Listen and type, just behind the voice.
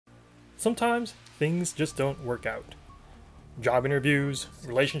Sometimes things just don't work out. Job interviews,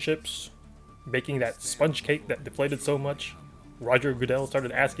 relationships, baking that sponge cake that deflated so much, Roger Goodell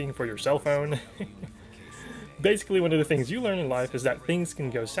started asking for your cell phone. Basically, one of the things you learn in life is that things can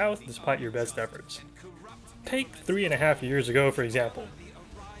go south despite your best efforts. Take 3.5 years ago, for example.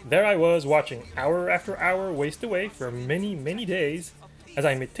 There I was watching hour after hour waste away for many, many days as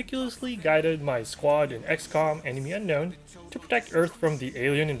I meticulously guided my squad in XCOM Enemy Unknown to protect Earth from the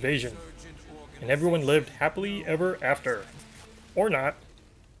alien invasion. And everyone lived happily ever after. Or not.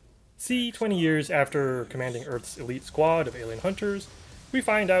 See, 20 years after commanding Earth's elite squad of alien hunters, we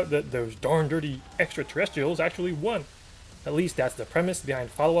find out that those darn dirty extraterrestrials actually won. At least that's the premise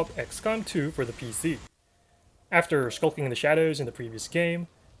behind follow-up XCOM 2 for the PC. After skulking in the shadows in the previous game,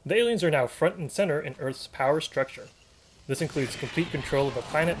 the aliens are now front and center in Earth's power structure. This includes complete control of a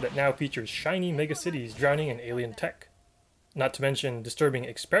planet that now features shiny megacities drowning in alien tech. Not to mention disturbing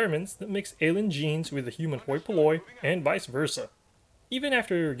experiments that mix alien genes with the human hoi polloi and vice versa. Even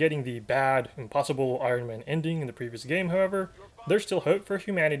after getting the bad, impossible Iron Man ending in the previous game, however, there's still hope for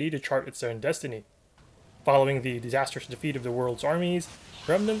humanity to chart its own destiny. Following the disastrous defeat of the world's armies,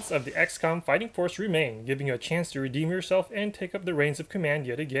 remnants of the XCOM fighting force remain, giving you a chance to redeem yourself and take up the reins of command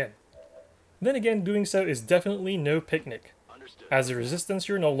yet again. Then again, doing so is definitely no picnic. As a resistance,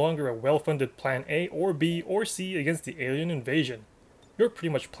 you're no longer a well-funded Plan A or B or C against the alien invasion. You're pretty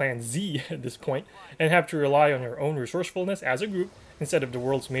much Plan Z at this point, and have to rely on your own resourcefulness as a group instead of the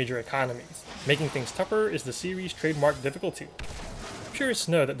world's major economies. Making things tougher is the series' trademark difficulty. Purists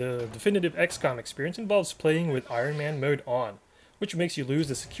know that the definitive XCOM experience involves playing with Iron Man mode on, which makes you lose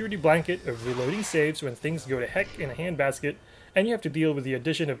the security blanket of reloading saves when things go to heck in a handbasket and you have to deal with the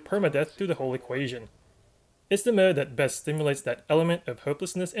addition of permadeath to the whole equation. It's the mode that best stimulates that element of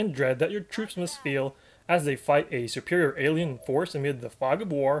hopelessness and dread that your troops must feel as they fight a superior alien force amid the fog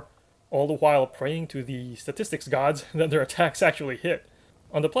of war, all the while praying to the statistics gods that their attacks actually hit.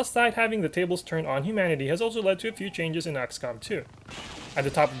 On the plus side, having the tables turned on humanity has also led to a few changes in XCOM 2. At the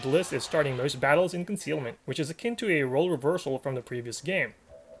top of the list is starting most battles in concealment, which is akin to a role reversal from the previous game.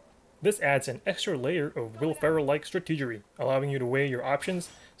 This adds an extra layer of Will Ferrell-like strategery, allowing you to weigh your options,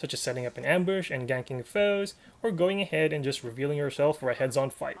 such as setting up an ambush and ganking foes, or going ahead and just revealing yourself for a heads-on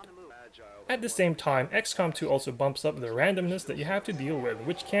fight. At the same time, XCOM 2 also bumps up the randomness that you have to deal with,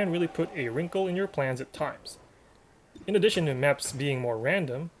 which can really put a wrinkle in your plans at times. In addition to maps being more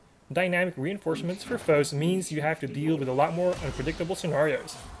random, dynamic reinforcements for foes means you have to deal with a lot more unpredictable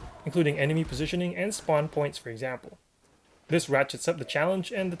scenarios, including enemy positioning and spawn points, for example. This ratchets up the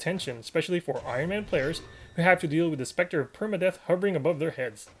challenge and the tension, especially for Iron Man players who have to deal with the specter of permadeath hovering above their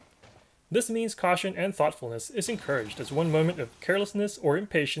heads. This means caution and thoughtfulness is encouraged, as one moment of carelessness or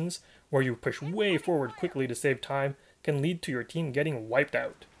impatience where you push way forward quickly to save time can lead to your team getting wiped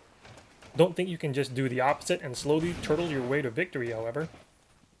out. Don't think you can just do the opposite and slowly turtle your way to victory, however.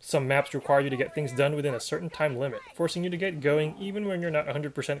 Some maps require you to get things done within a certain time limit, forcing you to get going even when you're not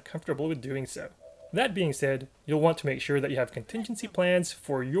 100% comfortable with doing so. That being said, you'll want to make sure that you have contingency plans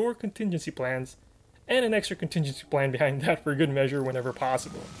for your contingency plans, and an extra contingency plan behind that for good measure whenever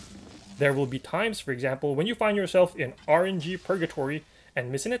possible. There will be times, for example, when you find yourself in RNG purgatory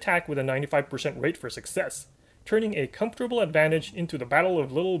and miss an attack with a 95% rate for success, turning a comfortable advantage into the Battle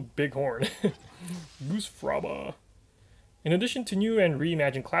of Little Bighorn. Goose Fraba. In addition to new and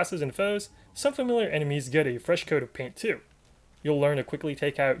reimagined classes and foes, some familiar enemies get a fresh coat of paint too. You'll learn to quickly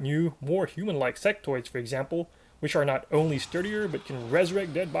take out new, more human-like sectoids, for example, which are not only sturdier but can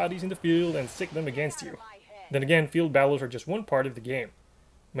resurrect dead bodies in the field and sick them against you. Then again, field battles are just one part of the game.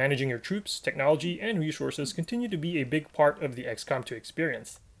 Managing your troops, technology, and resources continue to be a big part of the XCOM 2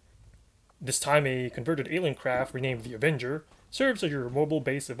 experience. This time, a converted alien craft renamed the Avenger serves as your mobile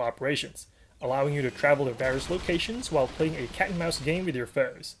base of operations, allowing you to travel to various locations while playing a cat-and-mouse game with your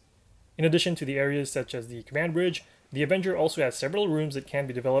foes. In addition to the areas such as the command bridge, the Avenger also has several rooms that can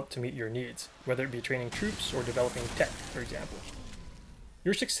be developed to meet your needs, whether it be training troops or developing tech, for example.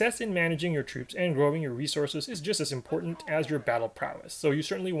 Your success in managing your troops and growing your resources is just as important as your battle prowess, so you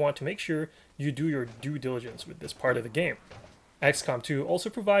certainly want to make sure you do your due diligence with this part of the game. XCOM 2 also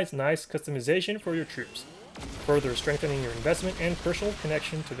provides nice customization for your troops, further strengthening your investment and personal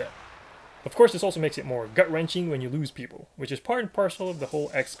connection to them. Of course, this also makes it more gut-wrenching when you lose people, which is part and parcel of the whole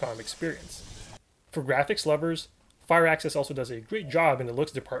XCOM experience. For graphics lovers, Fire Access also does a great job in the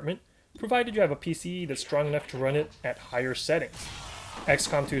looks department, provided you have a PC that's strong enough to run it at higher settings.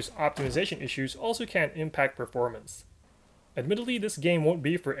 XCOM 2's optimization issues also can impact performance. Admittedly, this game won't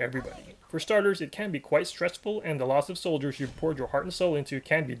be for everybody. For starters, it can be quite stressful, and the loss of soldiers you've poured your heart and soul into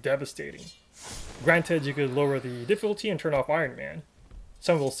can be devastating. Granted, you could lower the difficulty and turn off Iron Man.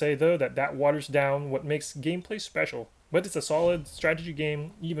 Some will say, though, that that waters down what makes gameplay special, but it's a solid strategy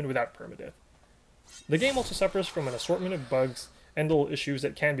game even without permadeath. The game also suffers from an assortment of bugs and little issues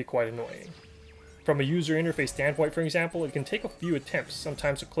that can be quite annoying. From a user interface standpoint, for example, it can take a few attempts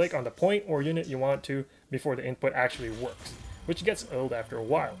sometimes to click on the point or unit you want to before the input actually works, which gets old after a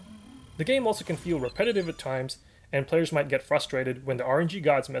while. The game also can feel repetitive at times, and players might get frustrated when the RNG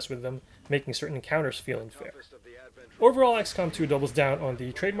gods mess with them, making certain encounters feel unfair. Overall, XCOM 2 doubles down on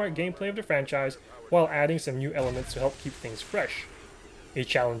the trademark gameplay of the franchise while adding some new elements to help keep things fresh. A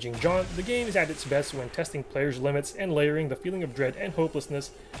challenging jaunt, the game is at its best when testing players' limits and layering the feeling of dread and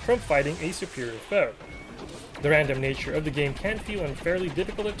hopelessness from fighting a superior foe. The random nature of the game can feel unfairly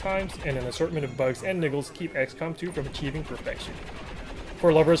difficult at times, and an assortment of bugs and niggles keep XCOM 2 from achieving perfection.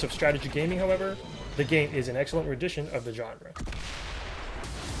 For lovers of strategy gaming, however, the game is an excellent rendition of the genre.